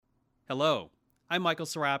Hello, I'm Michael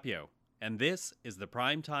Serapio, and this is the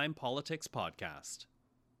Primetime Politics Podcast.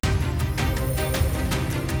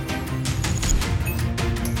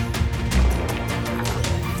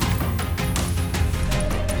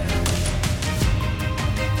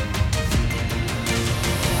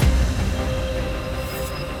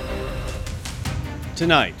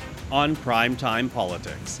 Tonight on Primetime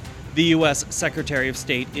Politics, the U.S. Secretary of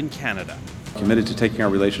State in Canada. Committed to taking our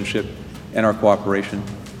relationship and our cooperation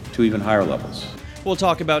to even higher levels. We'll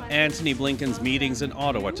talk about Antony Blinken's meetings in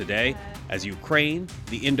Ottawa today as Ukraine,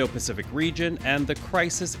 the Indo-Pacific region, and the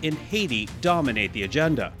crisis in Haiti dominate the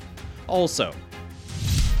agenda. Also,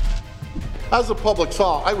 as the public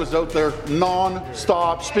saw, I was out there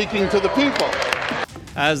non-stop speaking to the people.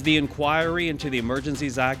 as the inquiry into the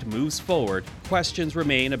Emergencies Act moves forward, questions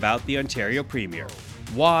remain about the Ontario Premier.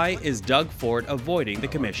 Why is Doug Ford avoiding the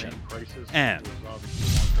commission? And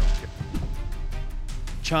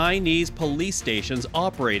Chinese police stations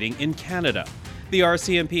operating in Canada. The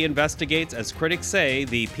RCMP investigates as critics say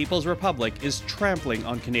the People's Republic is trampling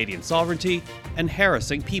on Canadian sovereignty and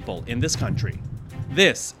harassing people in this country.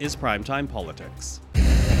 This is Primetime Politics.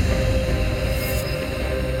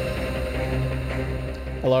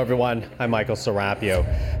 Hello, everyone. I'm Michael Serapio.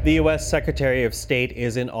 The U.S. Secretary of State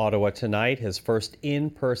is in Ottawa tonight, his first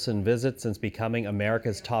in-person visit since becoming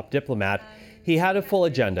America's top diplomat. He had a full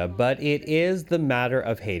agenda, but it is the matter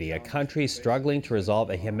of Haiti, a country struggling to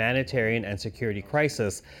resolve a humanitarian and security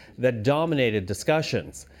crisis that dominated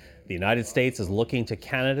discussions. The United States is looking to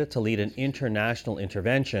Canada to lead an international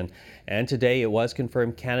intervention, and today it was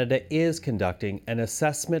confirmed Canada is conducting an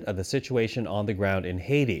assessment of the situation on the ground in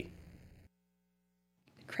Haiti.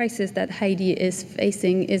 Crisis that Haiti is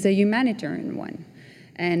facing is a humanitarian one,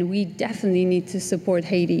 and we definitely need to support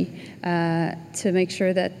Haiti to make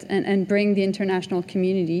sure that and bring the international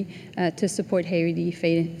community to support Haiti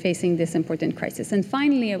facing this important crisis. And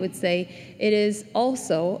finally, I would say it is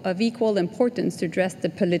also of equal importance to address the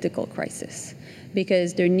political crisis,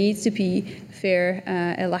 because there needs to be fair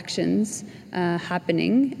elections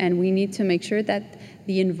happening, and we need to make sure that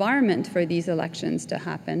the environment for these elections to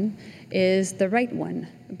happen is the right one.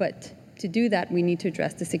 But to do that, we need to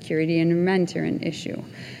address the security and humanitarian issue.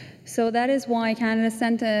 So that is why Canada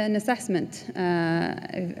sent an assessment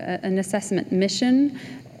mission.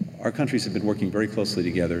 Our countries have been working very closely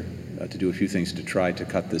together to do a few things to try to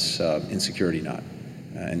cut this insecurity knot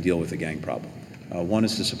and deal with the gang problem. One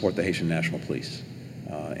is to support the Haitian National Police,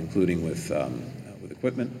 including with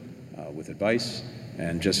equipment, with advice,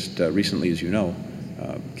 and just recently, as you know,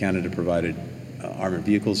 Canada provided armored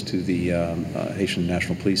vehicles to the Haitian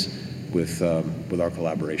National Police with our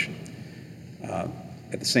collaboration.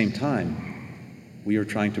 At the same time, we are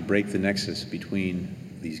trying to break the nexus between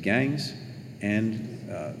these gangs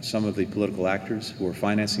and some of the political actors who are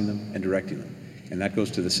financing them and directing them. And that goes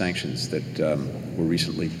to the sanctions that were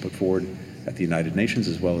recently put forward at the United Nations,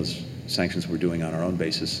 as well as sanctions we're doing on our own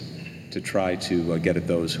basis to try to get at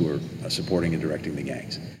those who are supporting and directing the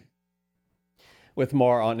gangs. With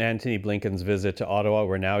more on Antony Blinken's visit to Ottawa,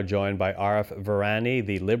 we're now joined by Arif Virani,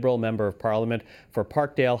 the Liberal Member of Parliament for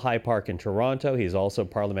Parkdale High Park in Toronto. He's also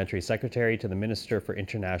Parliamentary Secretary to the Minister for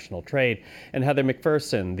International Trade. And Heather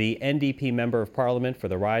McPherson, the NDP Member of Parliament for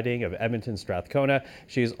the riding of Edmonton Strathcona.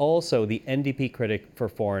 She's also the NDP Critic for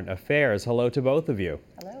Foreign Affairs. Hello to both of you.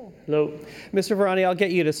 Hello. Hello. Mr. Virani, I'll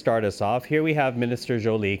get you to start us off. Here we have Minister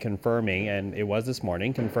Joly confirming, and it was this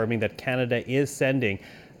morning, confirming that Canada is sending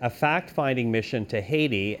a fact-finding mission to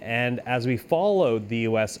Haiti. And as we followed the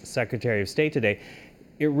U.S. Secretary of State today,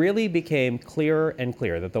 it really became clearer and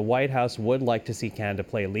clearer that the White House would like to see Canada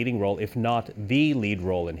play a leading role, if not the lead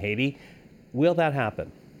role in Haiti. Will that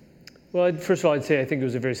happen? Well, first of all, I'd say I think it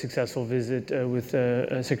was a very successful visit with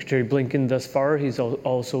Secretary Blinken thus far. He's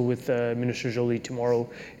also with Minister Joly tomorrow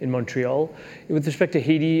in Montreal. With respect to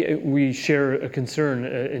Haiti, we share a concern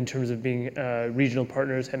in terms of being regional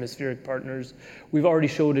partners, hemispheric partners. We've already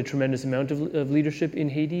showed a tremendous amount of leadership in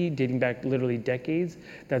Haiti, dating back literally decades.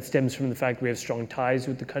 That stems from the fact we have strong ties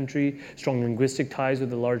with the country, strong linguistic ties with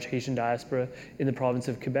the large Haitian diaspora in the province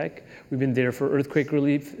of Quebec. We've been there for earthquake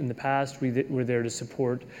relief in the past. We're there to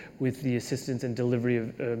support with the assistance and delivery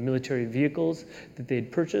of military vehicles that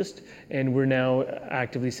they'd purchased, and we're now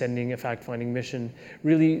actively sending a fact-finding mission.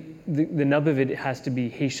 Really, the nub of it has to be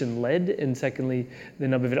Haitian-led, and secondly, the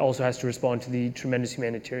nub of it also has to respond to the tremendous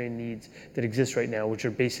humanitarian needs that exist right now, which are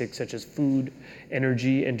basic, such as food,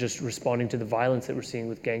 energy, and just responding to the violence that we're seeing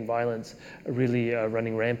with gang violence really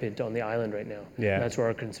running rampant on the island right now. Yeah. And that's where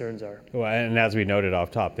our concerns are. Well, and as we noted off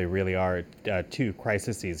top, there really are two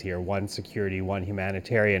crises here, one security, one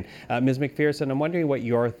humanitarian. Ms. McPherson, I'm wondering what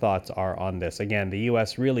your thoughts are on this. Again, the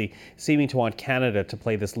U.S. really seeming to want Canada to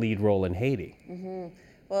play this lead role in Haiti.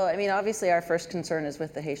 Well, I mean, obviously our first concern is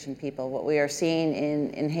with the Haitian people. What we are seeing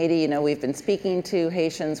in Haiti, you know, we've been speaking to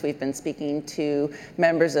Haitians, we've been speaking to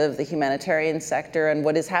members of the humanitarian sector, and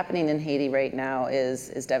what is happening in Haiti right now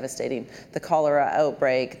is devastating. The cholera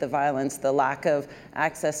outbreak, the violence, the lack of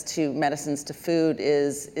access to medicines, to food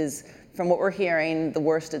is from what we're hearing, the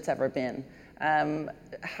worst it's ever been.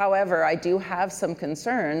 However, I do have some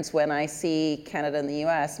concerns when I see Canada and the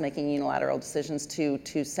US making unilateral decisions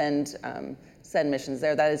to send missions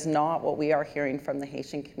there. That is not what we are hearing from the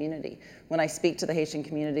Haitian community. When I speak to the Haitian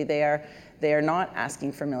community, they are not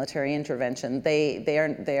asking for military intervention. They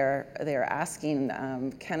are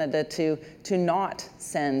asking Canada to not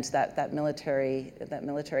send that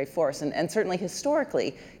military force. And certainly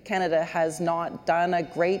historically, Canada has not done a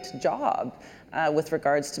great job with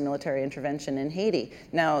regards to military intervention in Haiti.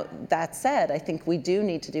 Now, that said, I think we do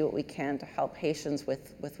need to do what we can to help Haitians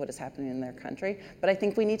with what is happening in their country, but I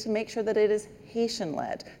think we need to make sure that it is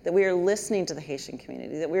Haitian-led, that we are listening to the Haitian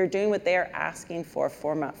community, that we are doing what they are asking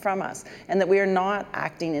from us, and that we are not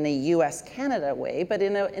acting in a US-Canada way, but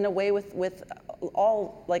in a way with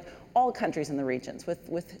all countries in the regions, with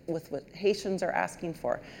what Haitians are asking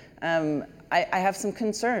for. I have some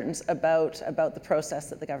concerns about the process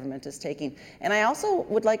that the government is taking. And I also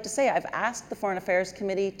would like to say I've asked the Foreign Affairs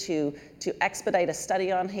Committee to expedite a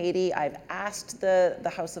study on Haiti. I've asked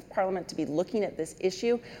the House of Parliament to be looking at this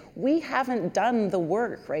issue. We haven't done the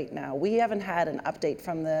work right now. We haven't had an update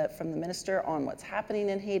from the minister on what's happening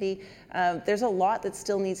in Haiti. There's a lot that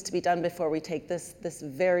still needs to be done before we take this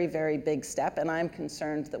very, very big step, and I'm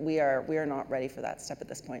concerned that we are not ready for that step at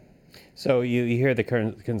this point. So you hear the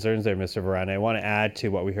current concerns there, Mr. Virani. I want to add to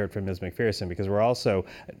what we heard from Ms. McPherson, because we're also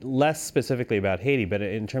less specifically about Haiti, but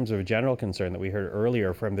in terms of a general concern that we heard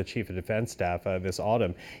earlier from the Chief of Defense Staff this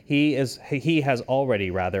autumn. He has already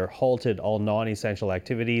halted all non-essential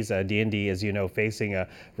activities. DND, as you know, facing a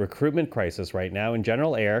recruitment crisis right now. In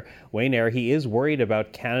General Wayne Eyre, he is worried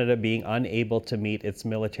about Canada being unable to meet its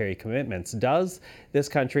military commitments. Does this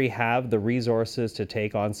country have the resources to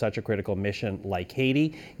take on such a critical mission like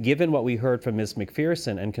Haiti, given what we heard from Ms.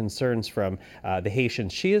 McPherson and concerns from the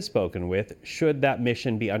Haitians she has spoken with? Should that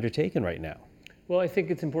mission be undertaken right now? Well, I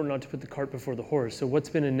think it's important not to put the cart before the horse. So what's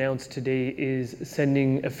been announced today is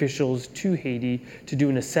sending officials to Haiti to do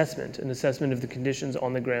an assessment of the conditions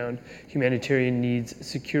on the ground, humanitarian needs,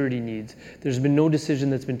 security needs. There's been no decision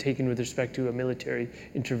that's been taken with respect to a military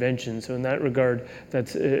intervention. So in that regard,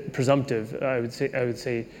 that's presumptive, I would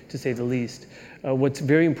say, to say the least. What's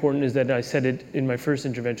very important is that I said it in my first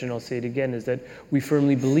intervention, I'll say it again, is that we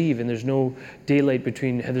firmly believe, and there's no daylight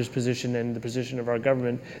between Heather's position and the position of our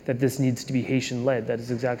government, that this needs to be Haitian-led. That is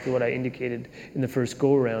exactly what I indicated in the first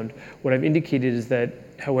go-around. What I've indicated is that,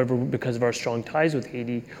 however, because of our strong ties with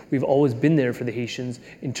Haiti, we've always been there for the Haitians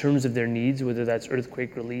in terms of their needs, whether that's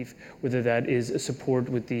earthquake relief, whether that is support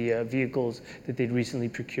with the vehicles that they'd recently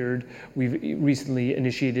procured. We've recently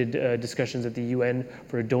initiated discussions at the UN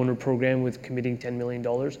for a donor program with committing $10 million.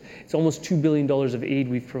 It's almost $2 billion of aid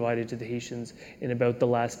we've provided to the Haitians in about the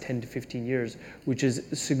last 10 to 15 years, which is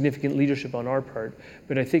significant leadership on our part.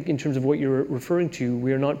 But I think in terms of what you're referring to,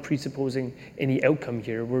 we are not presupposing any outcome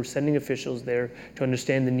here. We're sending officials there to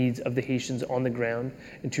understand the needs of the Haitians on the ground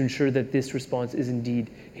and to ensure that this response is indeed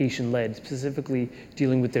Haitian-led, specifically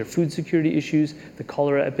dealing with their food security issues, the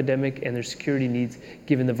cholera epidemic, and their security needs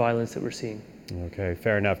given the violence that we're seeing. Okay,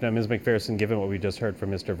 fair enough. Now, Ms. McPherson, given what we just heard from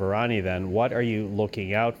Mr. Virani, then, what are you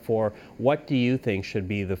looking out for? What do you think should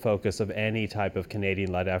be the focus of any type of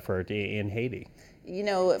Canadian-led effort in Haiti? You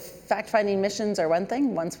know, fact-finding missions are one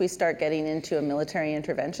thing. Once we start getting into a military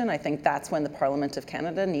intervention, I think that's when the Parliament of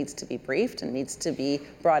Canada needs to be briefed and needs to be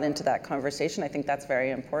brought into that conversation. I think that's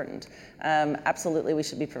very important. Absolutely, we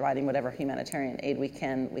should be providing whatever humanitarian aid we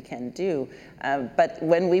can do. But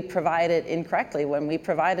when we provide it incorrectly, when we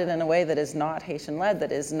provide it in a way that is not Haitian-led,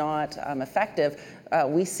 that is not effective,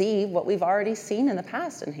 we see what we've already seen in the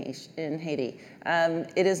past in Haiti.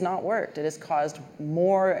 It has not worked. It has caused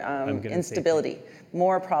more instability,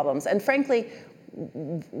 more problems. And frankly,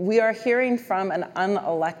 we are hearing from an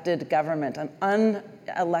unelected government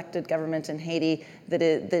in Haiti that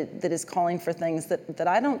is calling for things that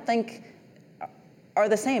I don't think are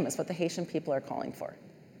the same as what the Haitian people are calling for.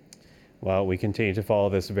 Well, we continue to follow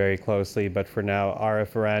this very closely, but for now,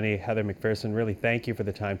 Arif Virani, Heather McPherson, really thank you for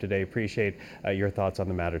the time today. Appreciate your thoughts on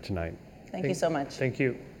the matter tonight. Thank you so much. Thank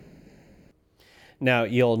you. Now,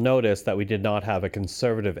 you'll notice that we did not have a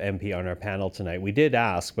Conservative MP on our panel tonight. We did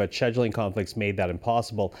ask, but scheduling conflicts made that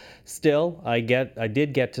impossible. Still, I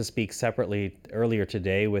did get to speak separately earlier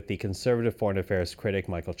today with the Conservative Foreign Affairs critic,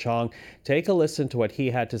 Michael Chong. Take a listen to what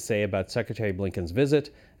he had to say about Secretary Blinken's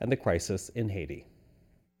visit and the crisis in Haiti.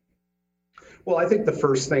 Well, I think the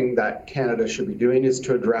first thing that Canada should be doing is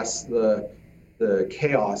to address the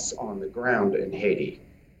chaos on the ground in Haiti.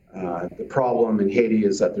 The problem in Haiti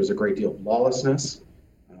is that there's a great deal of lawlessness.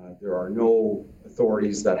 There are no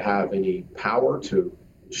authorities that have any power to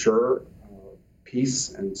ensure peace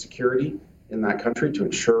and security in that country, to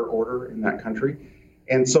ensure order in that country.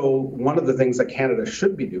 And so one of the things that Canada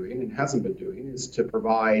should be doing and hasn't been doing is to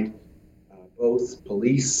provide both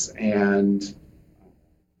police and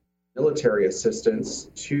military assistance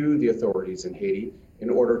to the authorities in Haiti in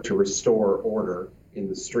order to restore order in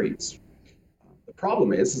the streets. The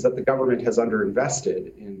problem is that the government has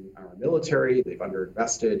underinvested in our military, they've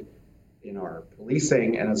underinvested in our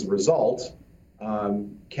policing, and as a result,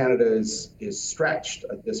 Canada is stretched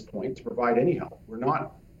at this point to provide any help. We're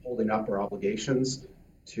not holding up our obligations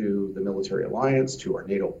to the military alliance, to our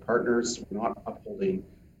NATO partners. We're not upholding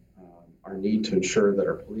our need to ensure that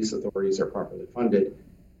our police authorities are properly funded.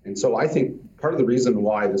 And so I think part of the reason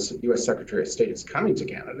why the U.S. Secretary of State is coming to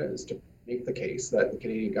Canada is to make the case that the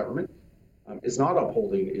Canadian government is not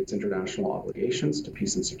upholding its international obligations to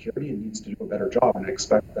peace and security and needs to do a better job. And I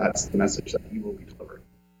expect that's the message that he will be delivering.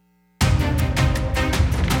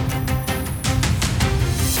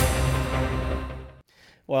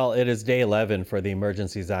 Well, it is day 11 for the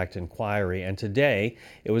Emergencies Act inquiry, and today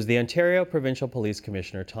it was the Ontario Provincial Police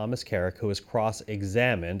Commissioner Thomas Carrick who was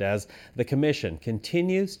cross-examined as the Commission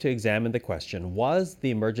continues to examine the question, was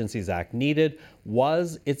the Emergencies Act needed?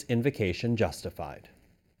 Was its invocation justified?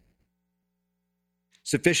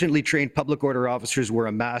 Sufficiently trained public order officers were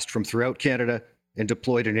amassed from throughout Canada and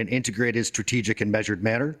deployed in an integrated, strategic, and measured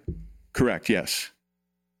manner? Correct, yes.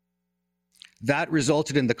 That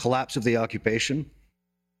resulted in the collapse of the occupation?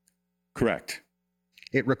 Correct.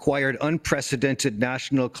 It required unprecedented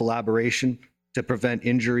national collaboration to prevent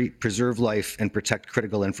injury, preserve life, and protect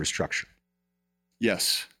critical infrastructure.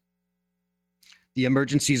 Yes. The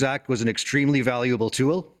Emergencies Act was an extremely valuable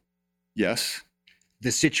tool. Yes.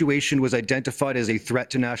 The situation was identified as a threat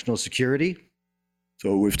to national security.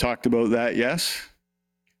 So we've talked about that, yes.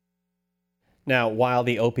 Now, while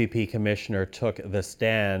the OPP commissioner took the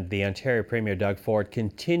stand, the Ontario Premier Doug Ford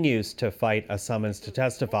continues to fight a summons to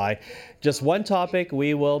testify. Just one topic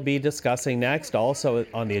we will be discussing next, also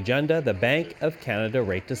on the agenda, the Bank of Canada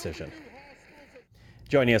rate decision.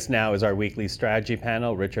 Joining us now is our weekly strategy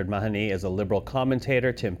panel. Richard Mahoney is a Liberal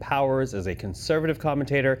commentator. Tim Powers is a Conservative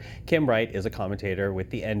commentator. Kim Wright is a commentator with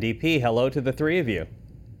the NDP. Hello to the three of you.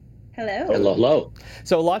 Hello. Hello, hello.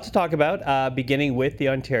 So a lot to talk about, beginning with the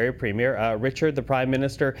Ontario Premier. Richard, the Prime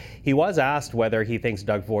Minister, he was asked whether he thinks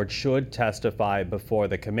Doug Ford should testify before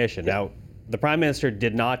the Commission. Now, the Prime Minister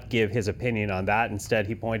did not give his opinion on that. Instead,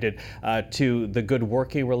 he pointed to the good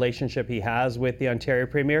working relationship he has with the Ontario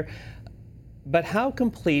Premier. But how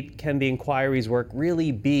complete can the inquiry's work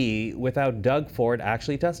really be without Doug Ford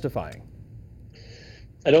actually testifying?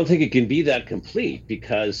 I don't think it can be that complete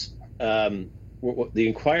because the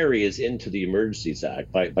inquiry is into the Emergencies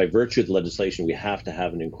Act. By virtue of the legislation, we have to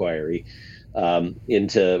have an inquiry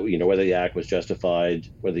into whether the act was justified,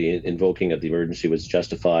 whether the invoking of the emergency was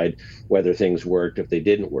justified, whether things worked, if they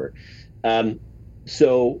didn't work.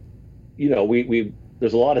 So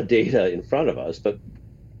there's a lot of data in front of us, but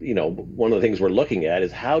one of the things we're looking at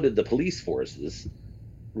is how did the police forces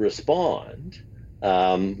respond?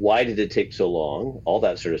 Why did it take so long? All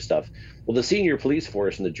that sort of stuff. Well, the senior police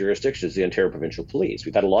force in the jurisdiction is the Ontario Provincial Police.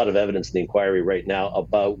 We've had a lot of evidence in the inquiry right now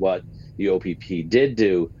about what the OPP did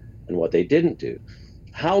do and what they didn't do.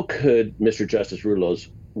 How could Mr. Justice Rouleau's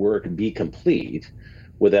work be complete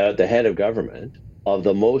without the head of government of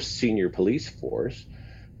the most senior police force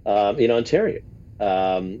in Ontario?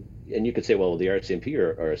 And you could say, well, the RCMP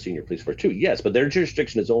are a senior police force too. Yes, but their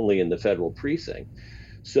jurisdiction is only in the federal precinct.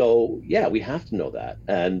 So, yeah, we have to know that.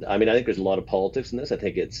 And I think there's a lot of politics in this. I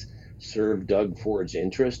think it's served Doug Ford's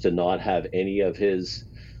interest to not have any of his,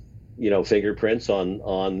 fingerprints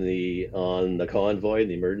on the convoy and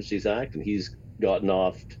the Emergencies Act. And he's gotten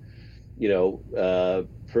off,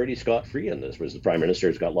 pretty scot-free on this, whereas the Prime Minister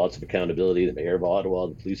has got lots of accountability. The Mayor of Ottawa,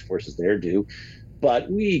 the police forces there do. But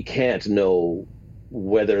we can't know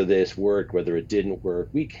whether this worked, whether it didn't work.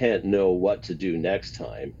 We can't know what to do next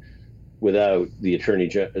time without the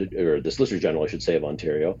the Solicitor General, I should say, of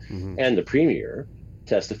Ontario, and the Premier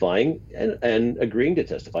testifying and agreeing to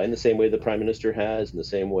testify in the same way the Prime Minister has, in the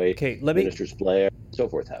same way Ministers Blair. so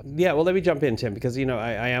forth have. Yeah, well, let me jump in, Tim, because,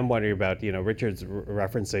 I am wondering about, Richard's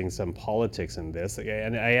referencing some politics in this,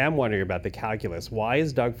 and I am wondering about the calculus. Why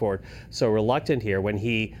is Doug Ford so reluctant here when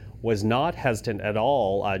he was not hesitant at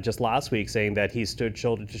all just last week, saying that he stood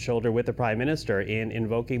shoulder to shoulder with the Prime Minister in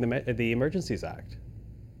invoking the Emergencies Act?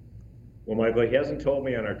 Well, Michael, he hasn't told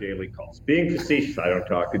me on our daily calls. Being facetious, I don't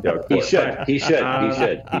talk to Doug Ford. He should. He should.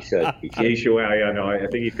 Well, yeah, no, I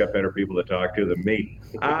think he's got better people to talk to than me.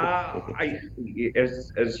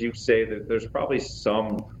 As you say, that there's probably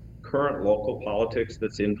some current local politics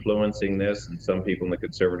that's influencing this, and some people in the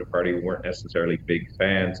Conservative Party who weren't necessarily big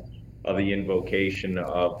fans of the invocation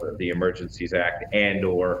of the Emergencies Act and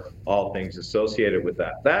or all things associated with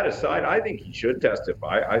that. That aside, I think he should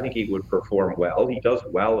testify. I think he would perform well. He does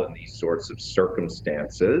well in these sorts of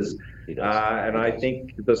circumstances. And I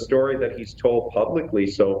think the story that he's told publicly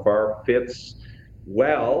so far fits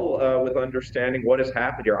well with understanding what has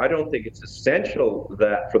happened here. I don't think it's essential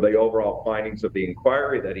that for the overall findings of the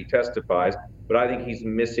inquiry that he testifies, but I think he's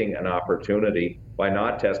missing an opportunity by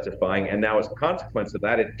not testifying. And now as a consequence of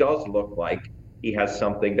that, it does look like he has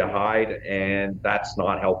something to hide, and that's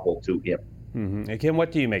not helpful to him. Mm-hmm. Kim,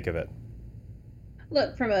 what do you make of it?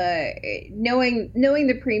 Look, from knowing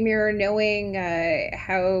the Premier, knowing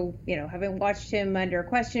how, having watched him under a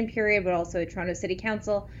question period, but also Toronto City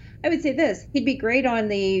Council, I would say this: he'd be great on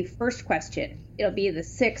the first question. It'll be the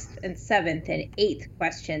 6th and 7th and 8th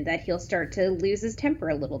question that he'll start to lose his temper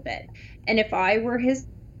a little bit. And if I were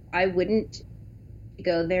I wouldn't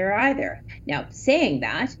go there either. Now, saying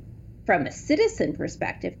that, from a citizen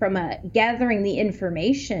perspective, from a gathering the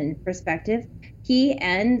information perspective, he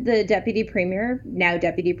and the now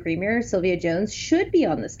Deputy Premier, Sylvia Jones, should be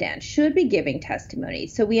on the stand, should be giving testimony,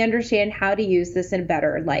 so we understand how to use this in a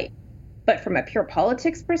better light. But from a pure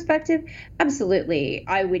politics perspective, absolutely,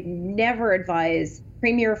 I would never advise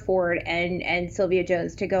Premier Ford and Sylvia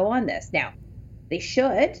Jones to go on this. Now, they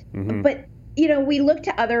should, but we look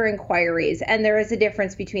to other inquiries, and there is a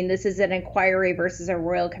difference between this is an inquiry versus a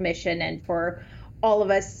royal commission. And for all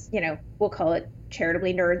of us, we'll call it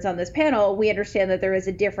charitably nerds on this panel, we understand that there is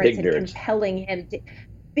a difference in compelling him to,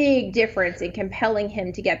 big difference in compelling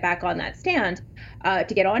him to get back on that stand,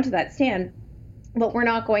 to get onto that stand. But we're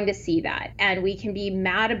not going to see that. And we can be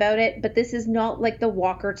mad about it, but this is not like the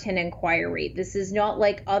Walkerton inquiry. This is not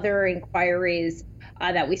like other inquiries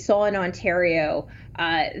that we saw in Ontario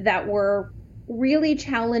that were really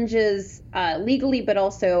challenges legally, but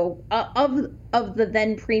also of the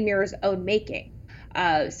then Premier's own making.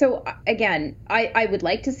 So again, I would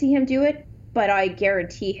like to see him do it, but I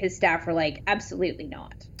guarantee his staff are like, absolutely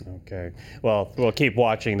not. Okay. Well, we'll keep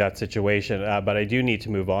watching that situation, but I do need to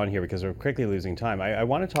move on here because we're quickly losing time. I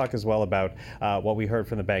want to talk as well about what we heard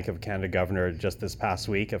from the Bank of Canada governor just this past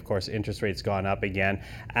week. Of course, interest rates gone up again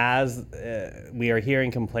as we are hearing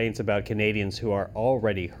complaints about Canadians who are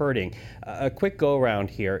already hurting. A quick go around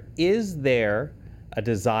here. Is there a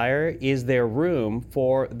desire, is there room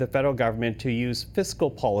for the federal government to use fiscal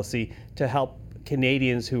policy to help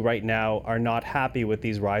Canadians who right now are not happy with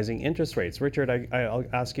these rising interest rates? Richard, I'll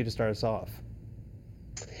ask you to start us off.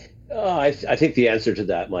 I think the answer to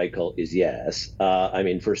that, Michael, is yes.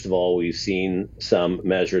 First of all, we've seen some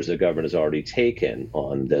measures the government has already taken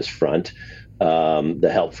on this front. The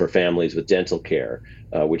help for families with dental care,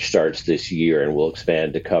 which starts this year and will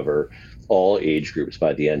expand to cover all age groups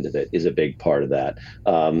by the end of it, is a big part of that.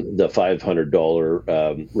 The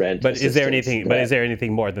 $500 rent. But is there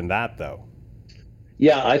anything more than that, though?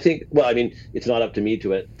 Yeah, I think. Well, it's not up to me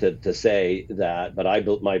to say that, but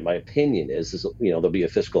my opinion is there'll be a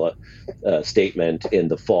fiscal statement in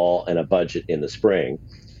the fall and a budget in the spring,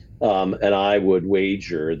 and I would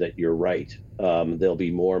wager that you're right. There'll be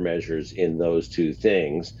more measures in those two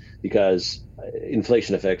things because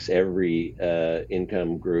inflation affects every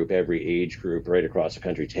income group, every age group right across the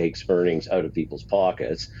country, takes earnings out of people's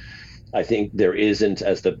pockets. I think there isn't,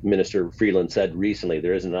 as the Minister Freeland said recently,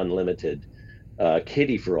 there isn't unlimited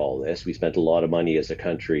kitty for all this. We spent a lot of money as a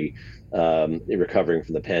country in recovering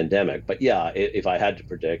from the pandemic. But yeah, if I had to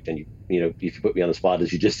predict, and if you put me on the spot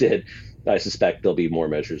as you just did, I suspect there'll be more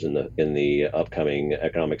measures in the upcoming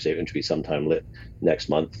economic statement, which will be sometime next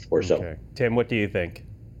month or so. Okay. Tim, what do you think?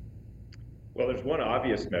 Well, there's one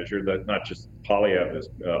obvious measure that not just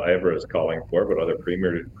Poilievre is calling for, but other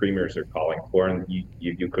premiers are calling for, and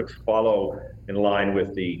you could follow in line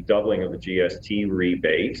with the doubling of the GST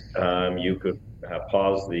rebate. You could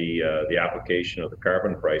pause the application of the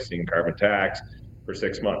carbon tax for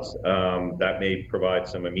 6 months. That may provide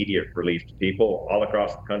some immediate relief to people. All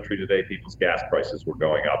across the country today, people's gas prices were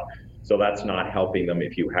going up. So that's not helping them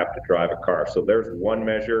if you have to drive a car. So there's one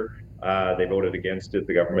measure. They voted against it.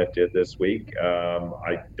 The government did this week.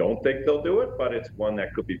 I don't think they'll do it, but it's one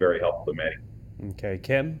that could be very helpful to many. Okay,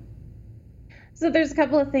 Kim? So there's a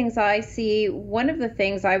couple of things I see. One of the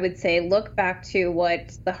things I would say, look back to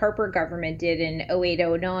what the Harper government did in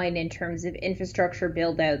 08-09 in terms of infrastructure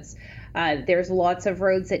build-outs. There's lots of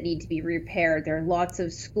roads that need to be repaired. There are lots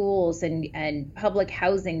of schools and public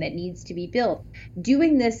housing that needs to be built.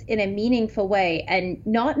 Doing this in a meaningful way and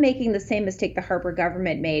not making the same mistake the Harper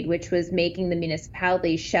government made, which was making the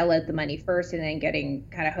municipalities shell out the money first and then getting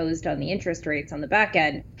kind of hosed on the interest rates on the back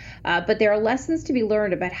end. But there are lessons to be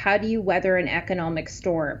learned about how do you weather an economic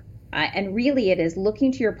storm. And really, it is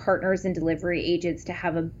looking to your partners and delivery agents to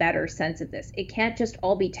have a better sense of this. It can't just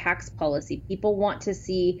all be tax policy. People want to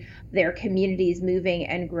see their communities moving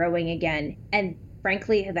and growing again. And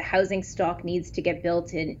frankly, the housing stock needs to get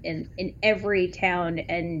built in every town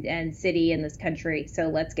and city in this country. So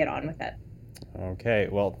let's get on with it. Okay,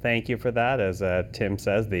 well, thank you for that. As Tim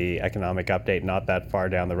says, the economic update not that far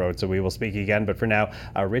down the road, so we will speak again. But for now,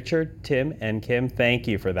 Richard, Tim, and Kim, thank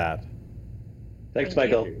you for that. Thanks,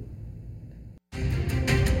 Michael.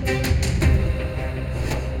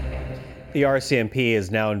 The RCMP is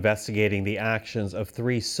now investigating the actions of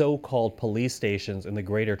 3 so-called police stations in the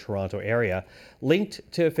Greater Toronto Area linked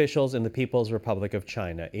to officials in the People's Republic of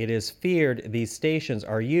China. It is feared these stations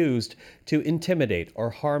are used to intimidate or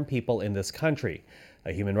harm people in this country.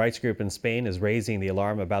 A human rights group in Spain is raising the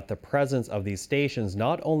alarm about the presence of these stations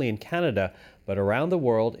not only in Canada, but around the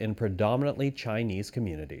world in predominantly Chinese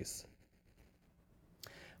communities.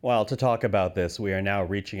 Well, to talk about this, we are now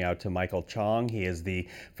reaching out to Michael Chong. He is the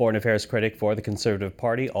Foreign Affairs critic for the Conservative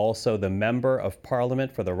Party, also the Member of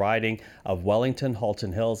Parliament for the riding of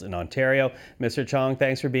Wellington-Halton Hills in Ontario. Mr. Chong,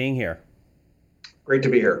 thanks for being here. Great to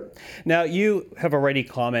be here. Now, you have already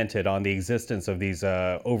commented on the existence of these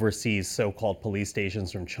overseas so-called police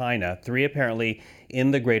stations from China, 3 apparently in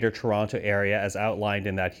the Greater Toronto Area, as outlined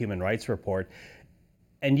in that human rights report.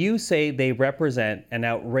 And you say they represent an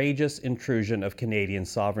outrageous intrusion of Canadian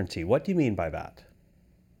sovereignty. What do you mean by that?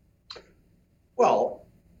 Well,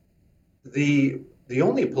 the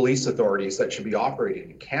only police authorities that should be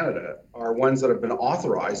operating in Canada are ones that have been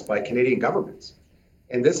authorized by Canadian governments.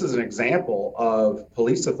 And this is an example of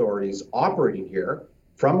police authorities operating here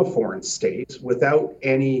from a foreign state without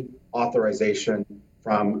any authorization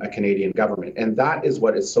from a Canadian government. And that is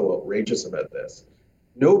what is so outrageous about this.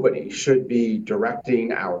 Nobody should be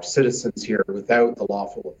directing our citizens here without the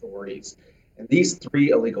lawful authorities. And these 3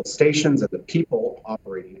 illegal stations and the people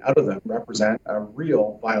operating out of them represent a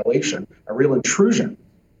real violation, a real intrusion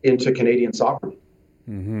into Canadian sovereignty.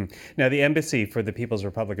 Mm-hmm. Now, the Embassy for the People's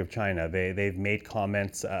Republic of China, they've made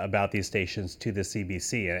comments about these stations to the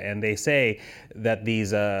CBC, and they say that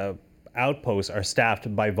these outposts are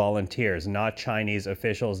staffed by volunteers, not Chinese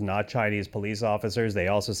officials, not Chinese police officers. They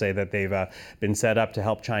also say that they've been set up to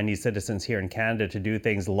help Chinese citizens here in Canada to do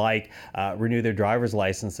things like renew their driver's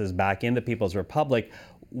licenses back in the People's Republic.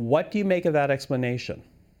 What do you make of that explanation?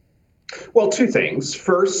 Well, 2 things.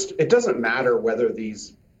 First, it doesn't matter whether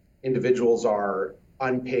these individuals are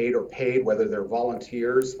unpaid or paid, whether they're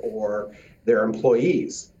volunteers or they're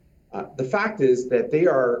employees. The fact is that they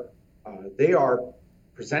are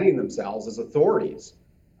presenting themselves as authorities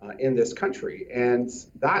in this country, and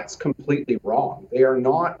that's completely wrong. They are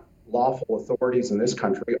not lawful authorities in this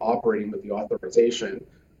country operating with the authorization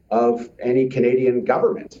of any Canadian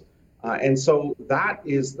government. And so that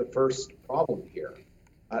is the first problem here.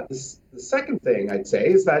 The second thing I'd say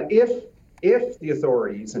is that if the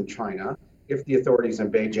authorities in China, if the authorities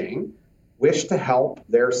in Beijing wish to help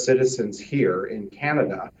their citizens here in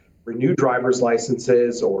Canada renew driver's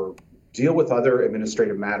licenses or deal with other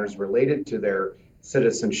administrative matters related to their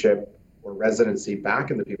citizenship or residency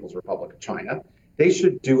back in the People's Republic of China, they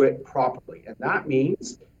should do it properly. And that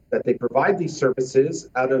means that they provide these services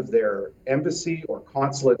out of their embassy or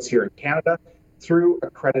consulates here in Canada through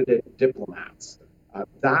accredited diplomats.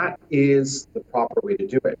 That is the proper way to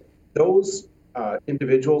do it. Those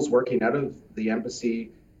individuals working out of the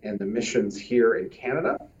embassy and the missions here in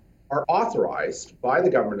Canada are authorized by the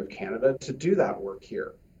government of Canada to do that work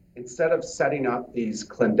here. Instead of setting up these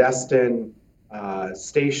clandestine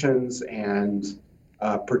stations and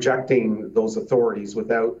projecting those authorities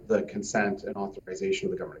without the consent and authorization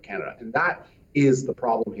of the government of Canada. And that is the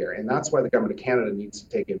problem here. And that's why the government of Canada needs to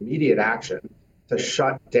take immediate action to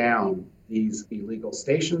shut down these illegal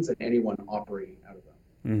stations and anyone operating out of them.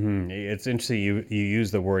 Mm-hmm. It's interesting you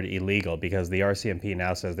use the word illegal because the RCMP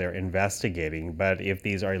now says they're investigating, but if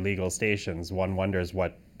these are illegal stations, one wonders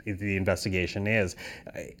what the investigation is.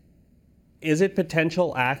 Is it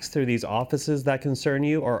potential acts through these offices that concern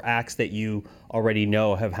you, or acts that you already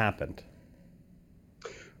know have happened?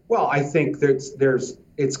 Well, I think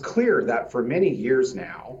it's clear that for many years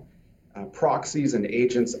now, proxies and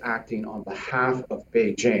agents acting on behalf of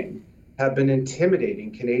Beijing have been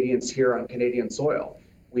intimidating Canadians here on Canadian soil.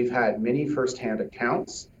 We've had many firsthand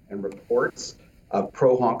accounts and reports of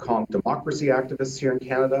pro-Hong Kong democracy activists here in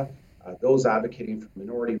Canada, those advocating for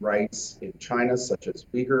minority rights in China, such as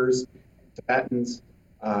Uyghurs, Tibetans,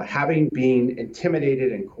 having been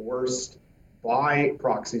intimidated and coerced by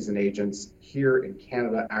proxies and agents here in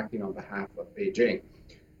Canada acting on behalf of Beijing.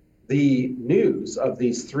 The news of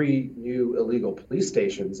these 3 new illegal police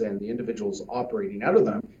stations and the individuals operating out of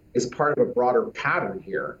them is part of a broader pattern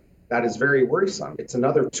here that is very worrisome. It's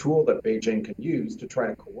another tool that Beijing can use to try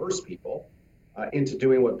to coerce people into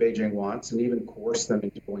doing what Beijing wants, and even coerce them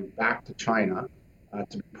into going back to China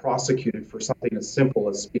to be prosecuted for something as simple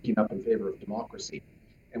as speaking up in favor of democracy.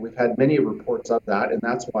 And we've had many reports of that, and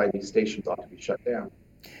that's why these stations ought to be shut down.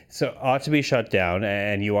 So ought to be shut down,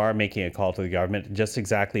 and you are making a call to the government. Just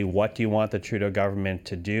exactly what do you want the Trudeau government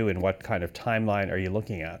to do, and what kind of timeline are you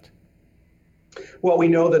looking at? Well, we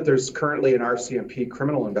know that there's currently an RCMP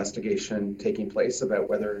criminal investigation taking place about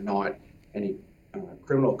whether or not any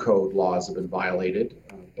criminal code laws have been violated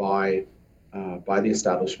by the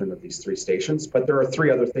establishment of these 3 stations. But there are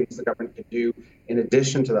 3 other things the government can do in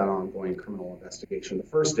addition to that ongoing criminal investigation. The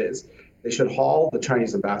first is they should haul the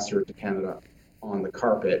Chinese ambassador to Canada on the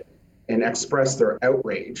carpet and express their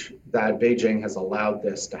outrage that Beijing has allowed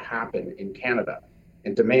this to happen in Canada,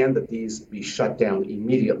 and demand that these be shut down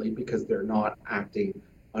immediately because they're not acting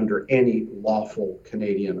under any lawful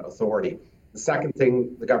Canadian authority. The second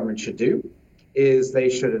thing the government should do is they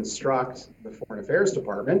should instruct the Foreign Affairs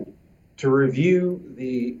Department to review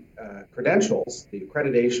the credentials, the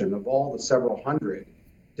accreditation of all the several hundred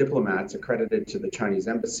diplomats accredited to the Chinese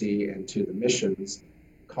embassy and to the missions,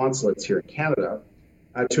 consulates here in Canada,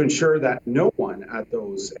 to ensure that no one at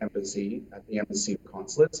the embassy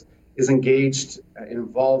consulates is engaged and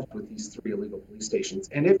involved with these 3 illegal police stations.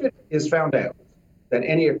 And if it is found out that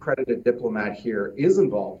any accredited diplomat here is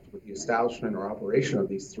involved with the establishment or operation of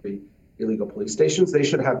these 3 illegal police stations, they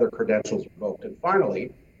should have their credentials revoked. And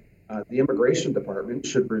finally, the Immigration Department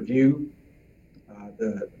should review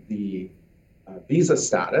the visa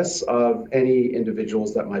status of any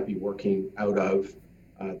individuals that might be working out of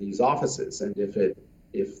these offices. And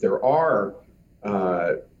if there are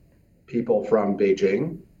people from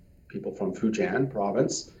Beijing, people from Fujian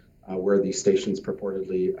province, where these stations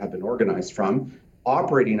purportedly have been organized from,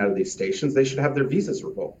 operating out of these stations, they should have their visas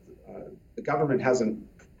revoked. The government hasn't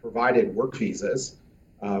provided work visas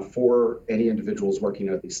for any individuals working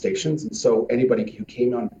out of these stations, and so anybody who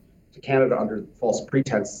came on to Canada under false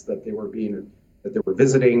pretense that they were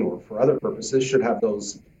visiting or for other purposes should have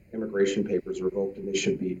those immigration papers revoked, and they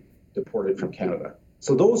should be deported from Canada.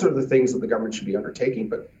 So those are the things that the government should be undertaking.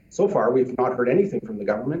 But so far, we've not heard anything from the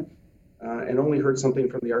government and only heard something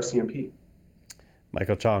from the RCMP.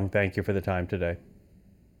 Michael Chong, thank you for the time today.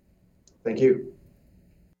 Thank you.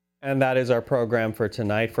 And that is our program for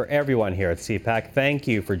tonight. For everyone here at CPAC, thank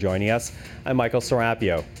you for joining us. I'm Michael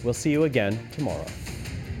Serapio. We'll see you again tomorrow.